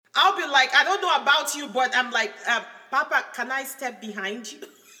I'll be like, I don't know about you, but I'm like, Papa, can I step behind you?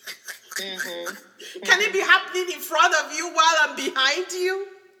 Mm-hmm. Can it be happening in front of you while I'm behind you?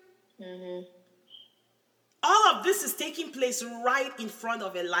 Mm-hmm. All of this is taking place right in front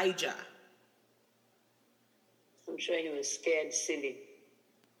of Elijah. I'm sure he was scared silly.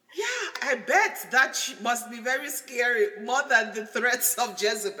 Yeah, I bet that must be very scary, more than the threats of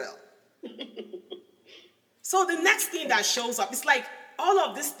Jezebel. So the next thing that shows up, it's like all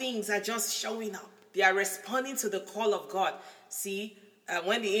of these things are just showing up. They are responding to the call of God. See,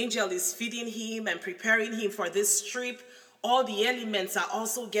 when the angel is feeding him and preparing him for this trip, all the elements are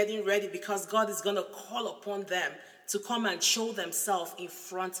also getting ready because God is going to call upon them to come and show themselves in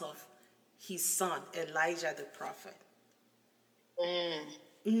front of his son, Elijah the prophet.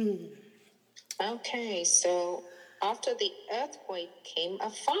 Okay, so after the earthquake came a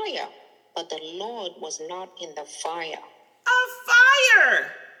fire, but the Lord was not in the fire. A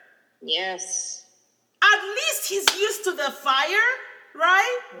fire! Yes. At least he's used to the fire,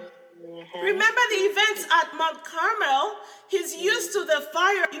 right? Mm-hmm. Remember the events at Mount Carmel? He's used to the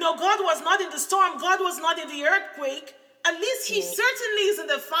fire. You know, God was not in the storm. God was not in the earthquake. At least he certainly is in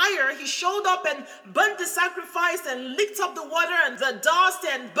the fire. He showed up and burnt the sacrifice and licked up the water and the dust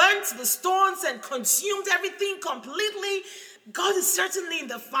and burnt the stones and consumed everything completely. God is certainly in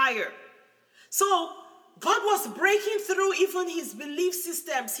the fire. So God was breaking through even his belief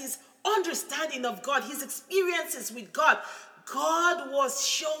systems, his understanding of God, his experiences with God. God was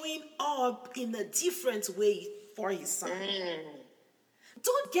showing up in a different way for his son.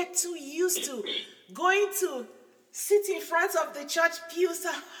 Don't get too used to going to sit in front of the church pews.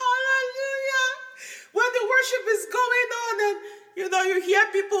 Hallelujah. When the worship is going on and you hear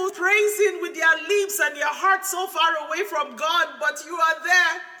people praising with their lips and your heart so far away from God, but you are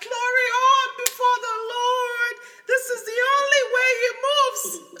there. Glory on before the Lord. This is the only way he moves.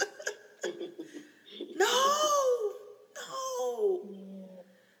 No.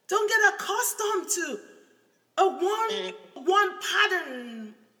 Don't get accustomed to a one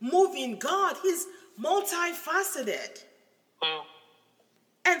pattern moving God. He's multifaceted. Wow.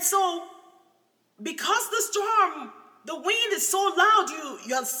 And so, because the storm, the wind is so loud,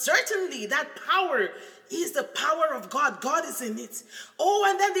 you're certainly that power is the power of God. God is in it. Oh,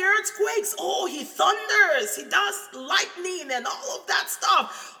 and then the earthquakes. Oh, he thunders. He does lightning and all of that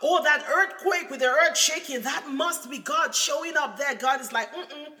stuff. Oh, that earthquake with the earth shaking, that must be God showing up there. God is like,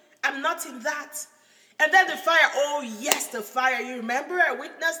 I'm not in that. And then the fire, oh yes, the fire. You remember I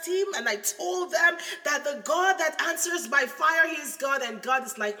witnessed him and I told them that the God that answers by fire, he is God. And God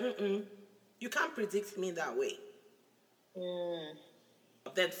is like, you can't predict me that way.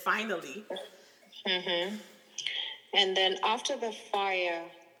 Then finally. And then after the fire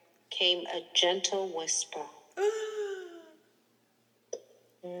came a gentle whisper.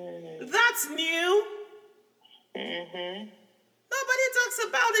 That's new. Nobody talks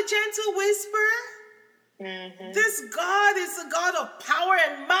about a gentle whisper. This God is a God of power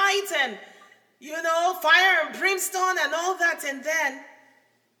and might and, fire and brimstone and all that. And then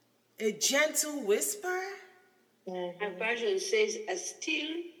a gentle whisper. My version says a still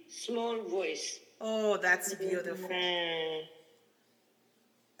small voice. Oh, that's beautiful.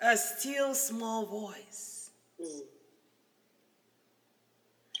 A still small voice.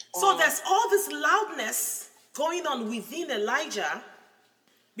 So there's all this loudness going on within Elijah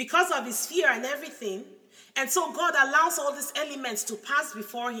because of his fear and everything. And so God allows all these elements to pass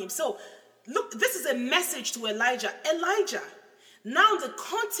before him. So look, this is a message to Elijah. Elijah, now the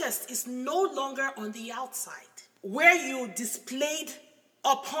contest is no longer on the outside, where you displayed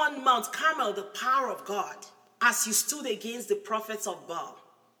upon Mount Carmel the power of God as you stood against the prophets of Baal.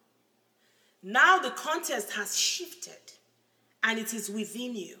 Now the contest has shifted and it is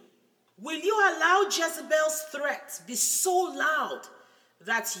within you. Will you allow Jezebel's threats be so loud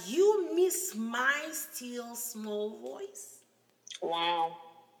that you miss my still small voice? Wow.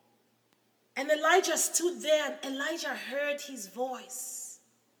 And Elijah stood there and Elijah heard his voice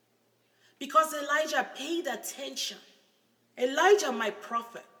because Elijah paid attention. Elijah, my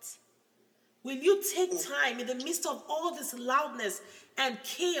prophet, will you take time in the midst of all this loudness and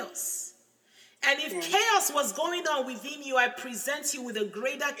chaos? And if chaos was going on within you, I present you with a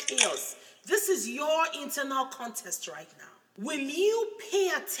greater chaos. This is your internal contest right now. Will you pay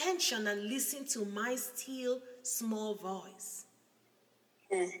attention and listen to my still small voice?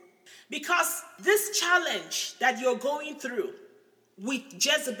 Because this challenge that you're going through with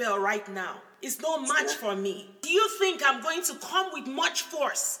Jezebel right now is no match for me. Do you think I'm going to come with much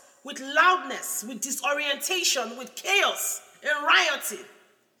force, with loudness, with disorientation, with chaos and rioting?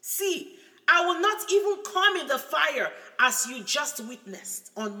 See, I will not even come in the fire. as you just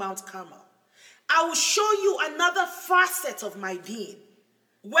witnessed on Mount Carmel. I will show you another facet of my being.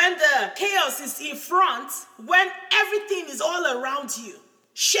 When the chaos is in front, when everything is all around you,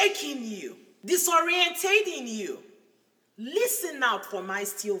 shaking you, disorientating you, listen out for my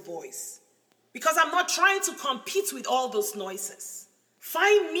still voice. Because I'm not trying to compete with all those noises.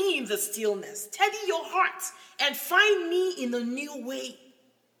 Find me in the stillness. Steady your heart and find me in a new way.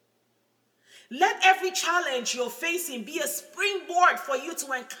 Let every challenge you're facing be a springboard for you to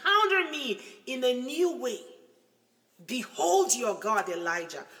encounter me in a new way. Behold your God,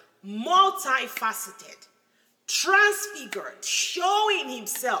 Elijah, multifaceted, transfigured, showing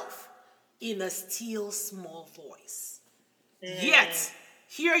himself in a still small voice. Yet,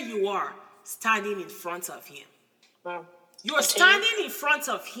 here you are, standing in front of him. Wow. You're standing in front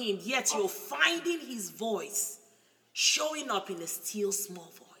of him, yet you're finding his voice showing up in a still small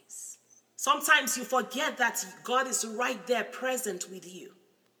voice. Sometimes you forget that God is right there present with you.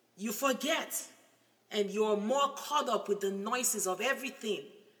 You forget, and you're more caught up with the noises of everything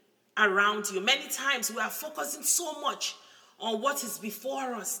around you. Many times we are focusing so much on what is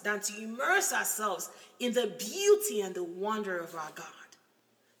before us than to immerse ourselves in the beauty and the wonder of our God.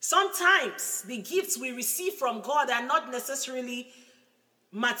 Sometimes the gifts we receive from God are not necessarily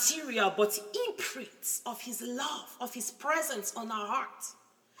material, but imprints of his love, of his presence on our hearts.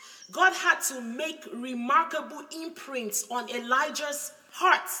 God had to make remarkable imprints on Elijah's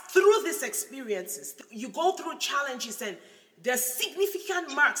heart through these experiences. You go through challenges and there's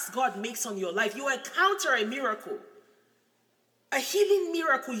significant marks God makes on your life. You encounter a miracle, a healing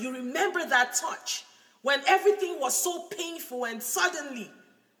miracle. You remember that touch when everything was so painful, and suddenly,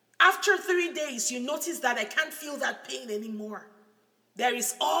 after 3 days, you notice that I can't feel that pain anymore. There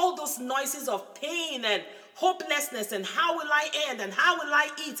is all those noises of pain and hopelessness, and how will I end, and how will I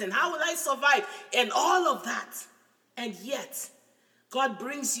eat, and how will I survive, and all of that. And yet, God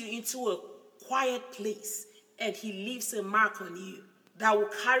brings you into a quiet place, and he leaves a mark on you that will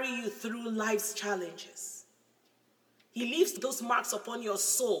carry you through life's challenges. He leaves those marks upon your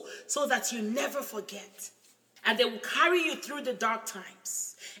soul so that you never forget. And they will carry you through the dark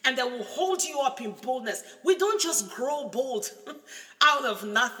times. And they will hold you up in boldness. We don't just grow bold out of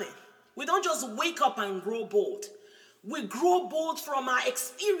nothing. We don't just wake up and grow bold. We grow bold from our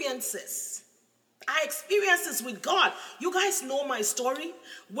experiences. Our experiences with God. You guys know my story.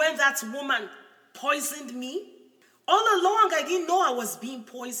 When that woman poisoned me. All along, I didn't know I was being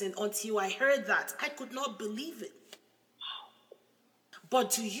poisoned until I heard that. I could not believe it.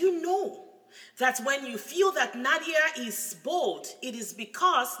 But do you know that when you feel that Nadia is bold, it is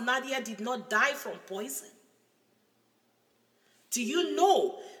because Nadia did not die from poison? Do you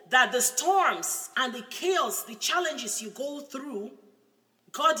know that the storms and the chaos, the challenges you go through,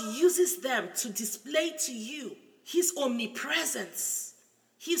 God uses them to display to you his omnipresence,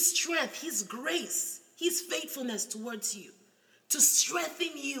 his strength, his grace, his faithfulness towards you, to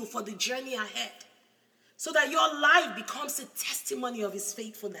strengthen you for the journey ahead? So that your life becomes a testimony of his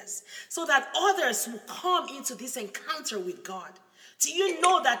faithfulness. So that others will come into this encounter with God. Do you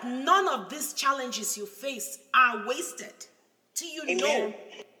know that none of these challenges you face are wasted? Do you know?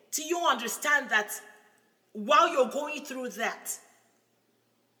 Do you understand that while you're going through that,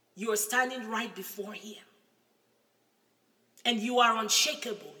 you're standing right before him? And you are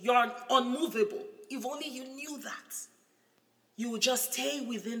unshakable. You're unmovable. If only you knew that. You would just stay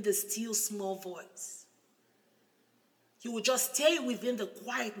within the still small voice. You will just stay within the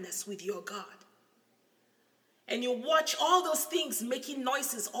quietness with your God. And you watch all those things making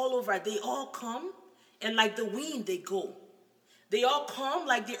noises all over. They all come, and like the wind, they go. They all come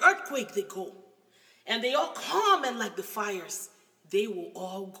like the earthquake, they go. And they all come, and like the fires, they will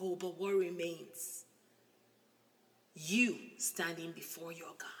all go. But what remains? You standing before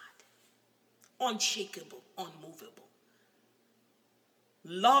your God. Unshakable, unmovable.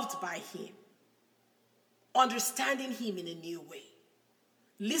 Loved by him. Understanding him in a new way.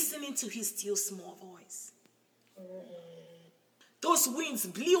 Listening to his still small voice. Those winds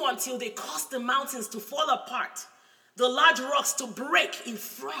blew until they caused the mountains to fall apart. The large rocks to break in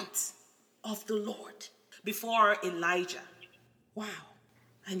front of the Lord before Elijah. Wow.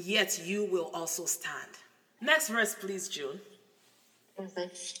 And yet you will also stand. Next verse, please, June.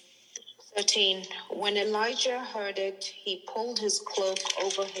 13. When Elijah heard it, he pulled his cloak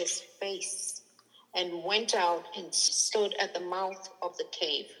over his face and went out and stood at the mouth of the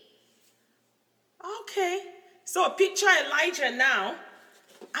cave. Okay, so picture Elijah now.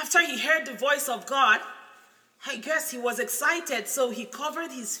 After he heard the voice of God, I guess he was excited, so he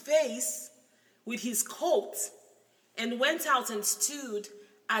covered his face with his coat and went out and stood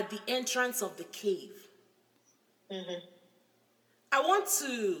at the entrance of the cave. I want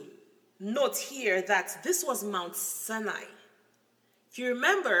to note here that this was Mount Sinai. If you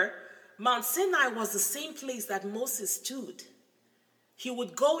remember, Mount Sinai was the same place that Moses stood. He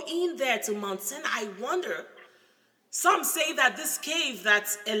would go in there to Mount Sinai. I wonder, some say that this cave that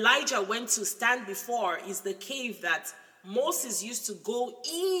Elijah went to stand before is the cave that Moses used to go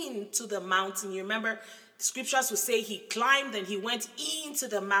into the mountain. You remember, the scriptures would say he climbed and he went into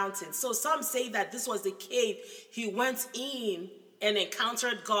the mountain. So some say that this was the cave he went in and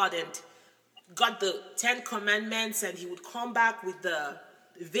encountered God and got the 10 commandments, and he would come back with the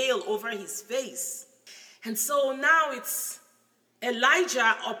veil over his face. And so now it's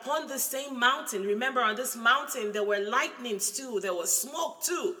Elijah upon the same mountain. Remember, on this mountain there were lightnings too, there was smoke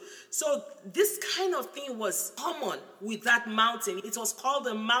too. So this kind of thing was common with that mountain. It was called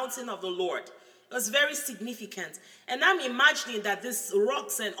the mountain of the Lord. It was very significant. And I'm imagining that these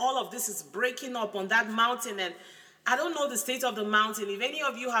rocks and all of this is breaking up on that mountain. And I don't know the state of the mountain. If any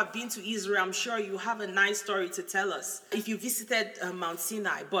of you have been to Israel, I'm sure you have a nice story to tell us if you visited Mount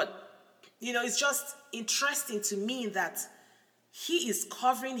Sinai. But, it's just interesting to me that he is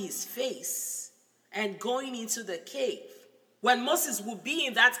covering his face and going into the cave. When Moses would be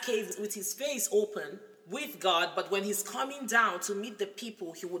in that cave with his face open with God, but when he's coming down to meet the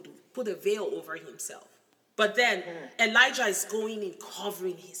people, he would put a veil over himself. But then Elijah is going in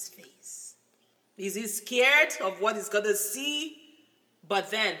covering his face. Is he scared of what he's going to see? But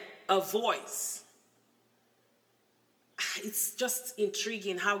then a voice. It's just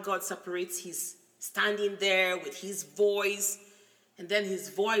intriguing how God separates his standing there with his voice, and then his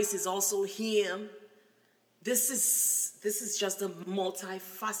voice is also him. This is just a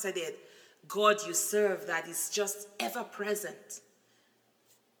multifaceted God you serve that is just ever present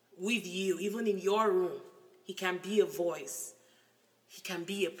with you. Even in your room, he can be a voice. He can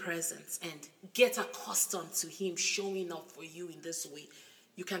be a presence, and get accustomed to him showing up for you in this way.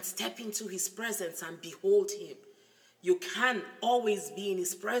 You can step into his presence and behold him. You can always be in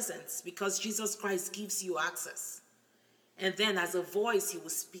his presence because Jesus Christ gives you access. And then as a voice, he will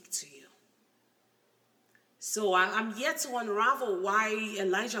speak to you. So I'm yet to unravel why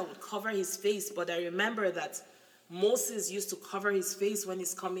Elijah would cover his face, but I remember that Moses used to cover his face when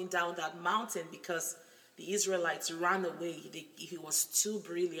he's coming down that mountain because the Israelites ran away. He was too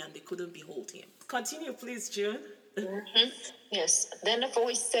brilliant. They couldn't behold him. Continue, please, June. Yes. Then a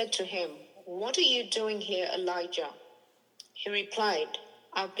voice said to him, "What are you doing here, Elijah?" He replied,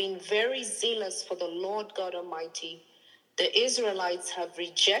 "I've been very zealous for the Lord God Almighty. The Israelites have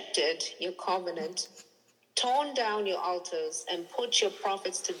rejected your covenant, torn down your altars, and put your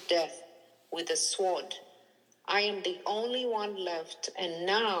prophets to death with a sword. I am the only one left, and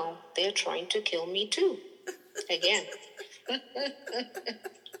now they're trying to kill me too." Again.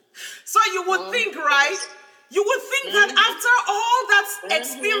 So you would think, right? You would think that after all that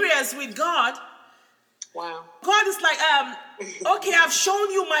experience with God, wow, God is like, okay, I've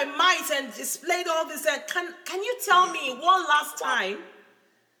shown you my might and displayed all this. And can you tell me one last time?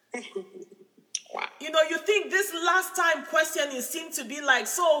 Wow. You think this last time questioning seemed to be like,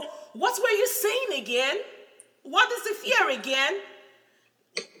 so what were you saying again? What is the fear again?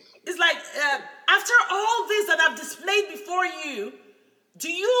 It's like, after all this that I've displayed before you,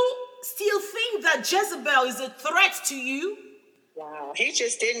 do you still think that Jezebel is a threat to you? Wow, he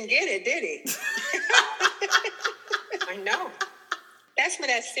just didn't get it, did he? I know. That's what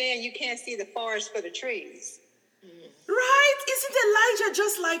that's saying. You can't see the forest for the trees. Right? Isn't Elijah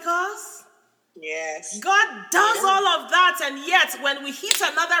just like us? Yes. God does all of that, and yet when we hit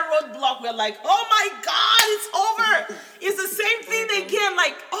another roadblock, we're like, oh my God, it's over. It's the same thing again.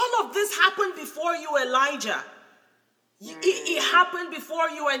 Like, all of this happened before you, Elijah. It happened before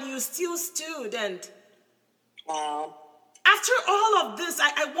you, and you still stood. And Wow. after all of this,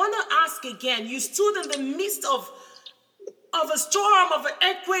 I want to ask again, you stood in the midst of a storm, of an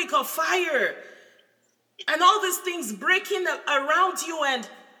earthquake, of fire, and all these things breaking around you, and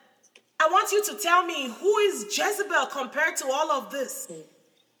I want you to tell me, who is Jezebel compared to all of this?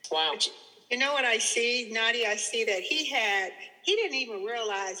 Wow. You know what I see, Nadia? I see that he didn't even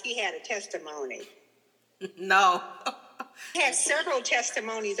realize he had a testimony. No. He had several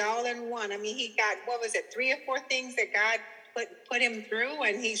testimonies all in one. I mean, he got, 3 or 4 things that God put him through,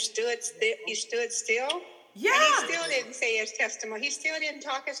 and he stood still. Yeah. And he still didn't say his testimony. He still didn't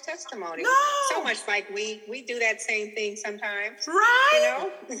talk his testimony. No. So much like we do that same thing sometimes. Right. You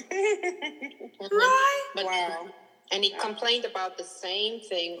know? Right. But Wow. And he complained about the same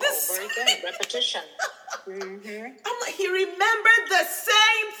thing over again, repetition. I'm like, he remembered the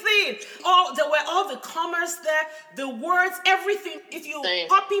same thing. Oh, there were all the commas there, the words, everything. If you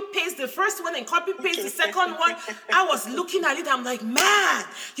copy paste the first one and copy paste the second one, I was looking at it. I'm like, man,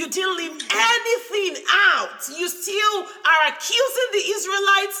 you didn't leave anything out. You still are accusing the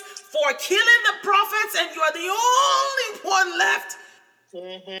Israelites for killing the prophets, and you are the only one left.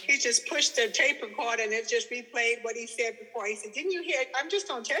 He just pushed the tape recorder and it just replayed what he said before. He said, didn't you hear it? I'm just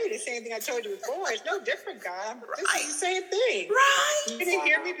going to tell you the same thing I told you before. It's no different, God. This is the same thing. Right. You didn't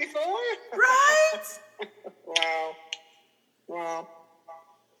hear me before? Right. Wow.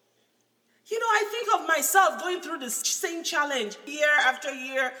 You know, I think of myself going through the same challenge year after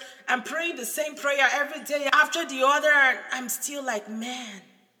year and praying the same prayer every day after the other. And I'm still like, man,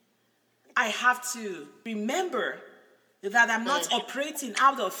 I have to remember that I'm not operating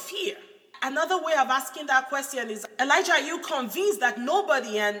out of fear. Another way of asking that question is, Elijah, are you convinced that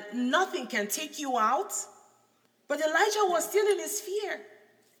nobody and nothing can take you out? But Elijah was still in his fear.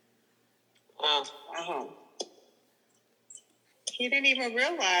 He didn't even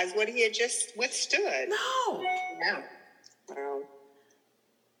realize what he had just withstood. No. Yeah.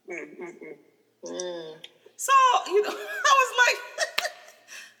 So, you know,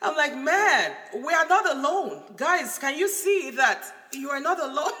 I'm like, man, we are not alone. Guys, can you see that you are not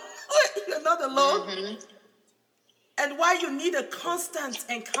alone? You're not alone. And why you need a constant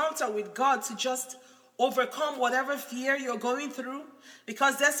encounter with God to just overcome whatever fear you're going through.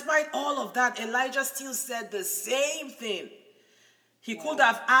 Because despite all of that, Elijah still said the same thing. He could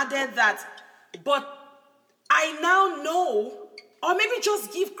have added that, but I now know, or maybe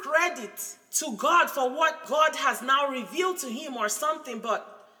just give credit to God for what God has now revealed to him or something. But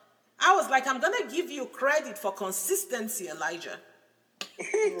I was like, I'm going to give you credit for consistency, Elijah.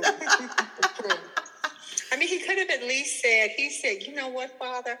 I mean, he could have at least said, you know what,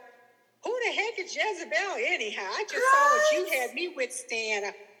 Father? Who the heck is Jezebel anyhow? I just saw what you had me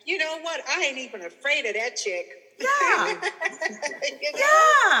withstand. You know what? I ain't even afraid of that chick. Yeah.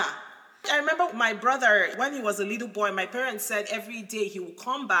 Yeah. I remember my brother, when he was a little boy, my parents said every day he would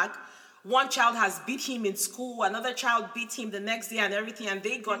come back. One child has beat him in school, another child beat him the next day and everything, and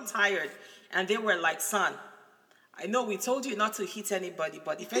they got tired. And they were like, son, I know we told you not to hit anybody,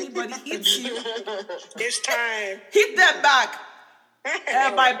 but if anybody hits you, it's time. Hit them back.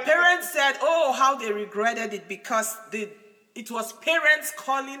 And my parents said, oh, how they regretted it because it was parents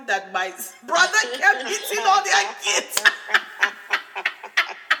calling that my brother kept hitting all their kids.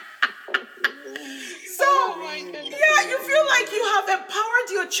 So, yeah, you feel like you have empowered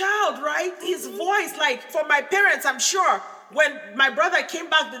your child, right? His voice, like for my parents, I'm sure, when my brother came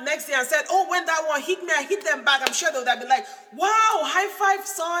back the next day and said, oh, when that one hit me, I hit them back, I'm sure they would have been like, wow, high five,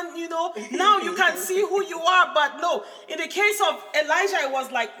 son, you know, now you can see who you are. But no, in the case of Elijah, it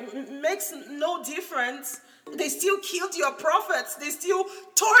was like, makes no difference. They still killed your prophets. They still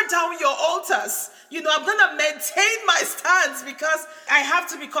tore down your altars. You know, I'm going to maintain my stance because I have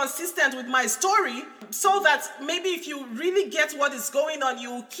to be consistent with my story so that maybe if you really get what is going on, you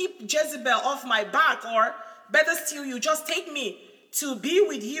will keep Jezebel off my back, or better still, you just take me to be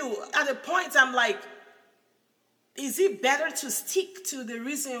with you. At a point, I'm like, is it better to stick to the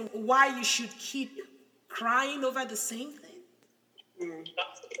reason why you should keep crying over the same thing?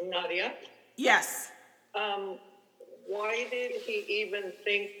 Nadia? Yes. Why did he even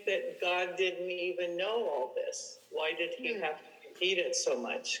think that God didn't even know all this? Why did he have to repeat it so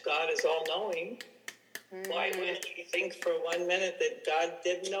much? God is all-knowing. Why would he think for 1 minute that God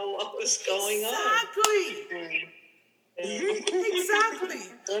didn't know what was going on? Exactly.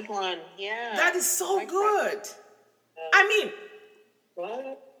 Good one. Yeah. That is so good. I mean,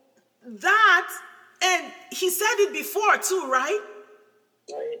 What? that, and he said it before too, right?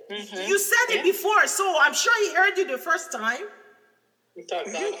 Right. You said it before, so I'm sure he heard you the first time. You thought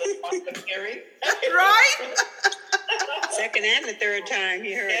God was watching Carrie? Right? Second and the third time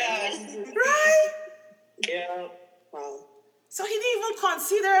he heard it. Right? Yeah. Wow. So he didn't even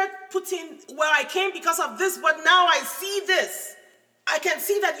consider putting, well, I came because of this, but now I see this. I can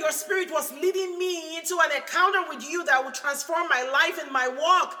see that your spirit was leading me into an encounter with you that will transform my life and my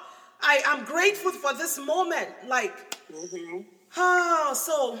walk. I am grateful for this moment. Like,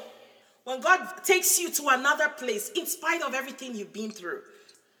 so when God takes you to another place, in spite of everything you've been through,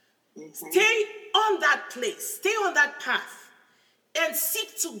 stay on that place, stay on that path, and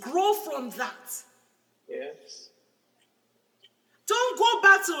seek to grow from that. Yes. Don't go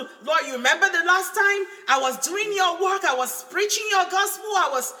back back to, Lord, you remember the last time I was doing your work, I was preaching your gospel, I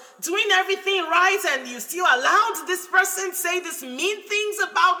was doing everything right, and you still allowed this person say these mean things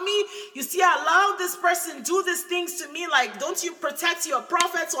about me. You still allowed this person do these things to me. Like, don't you protect your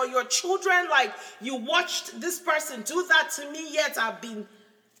prophets or your children? Like, you watched this person do that to me, yet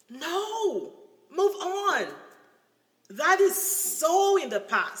no, move on. That is so in the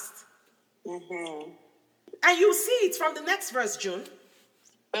past. Mm-hmm. And you see it from the next verse, June.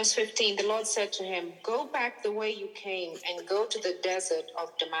 Verse 15, the Lord said to him, go back the way you came and go to the desert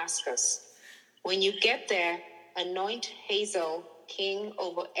of Damascus. When you get there, anoint Hazael king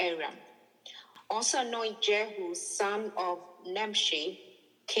over Aram. Also anoint Jehu son of Nimshi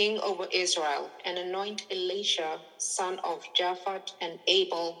king over Israel, and anoint Elisha son of Japhat and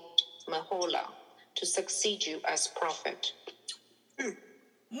Abel Meholah to succeed you as prophet.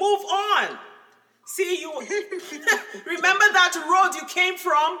 Move on. See, you remember that road you came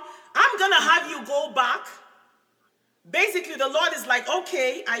from? I'm going to have you go back. Basically, the Lord is like,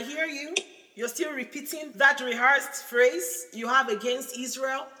 okay, I hear you. You're still repeating that rehearsed phrase you have against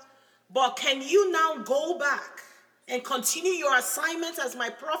Israel. But can you now go back and continue your assignment as my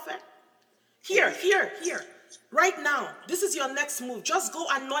prophet? Here. Right now, this is your next move. Just go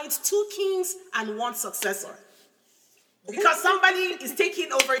anoint 2 kings and 1 successor. Because somebody is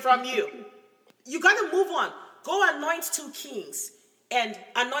taking over from you. You got to move on. Go anoint 2 kings and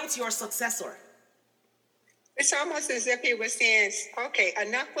anoint your successor. It's almost as if he was saying, okay,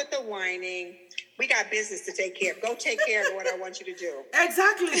 enough with the whining. We got business to take care of. Go take care of what I want you to do.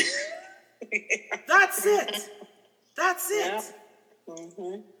 Exactly. That's it. Yeah.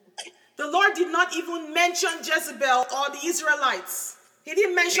 Mm-hmm. The Lord did not even mention Jezebel or the Israelites. He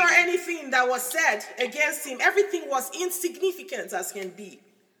didn't mention anything that was said against him. Everything was insignificant as can be.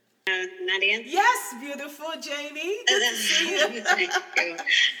 Nadia? Yes, beautiful Janie. Good to see you. Thank you.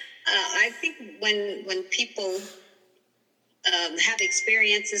 I think when people have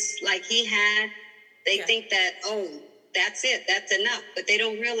experiences like he had, they think that, oh, that's it, that's enough. But they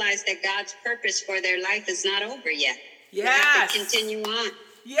don't realize that God's purpose for their life is not over yet. Yes. You have to continue on.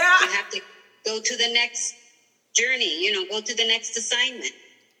 Yeah. You have to go to the next journey, go to the next assignment.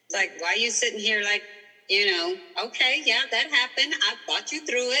 It's like, why are you sitting here like, okay, yeah, that happened. I brought you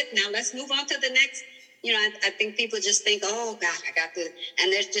through it. Now let's move on to the next. I think people just think, oh, God, I got to,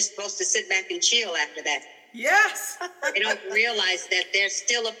 and they're just supposed to sit back and chill after that. Yes. They don't realize that there's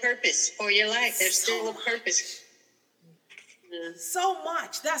still a purpose for your life. There's still a purpose. So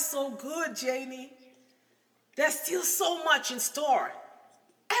much. That's so good, Janie. There's still so much in store.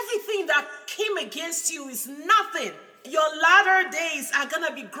 Everything that came against you is nothing. Your latter days are going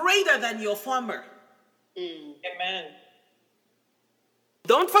to be greater than your former. Amen.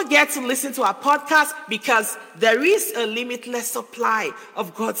 Don't forget to listen to our podcast, because there is a limitless supply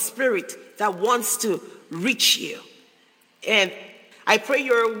of God's Spirit that wants to reach you. And I pray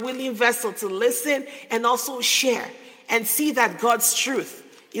you're a willing vessel to listen and also share and see that God's truth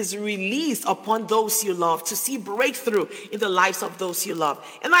is released upon those you love, to see breakthrough in the lives of those you love.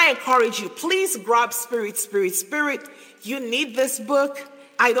 And I encourage you, please grab Spirit. You need this book.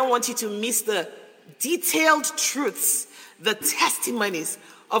 I don't want you to miss the detailed truths, the testimonies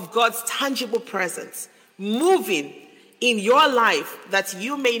of God's tangible presence moving in your life that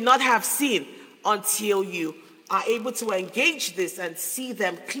you may not have seen until you are able to engage this and see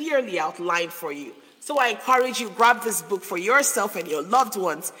them clearly outlined for you. So I encourage you, grab this book for yourself and your loved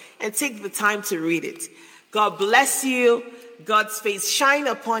ones and take the time to read it. God bless you. God's face shine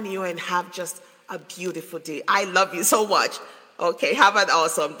upon you, and have just a beautiful day. I love you so much. Okay, have an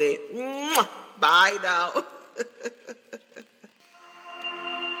awesome day. Bye now.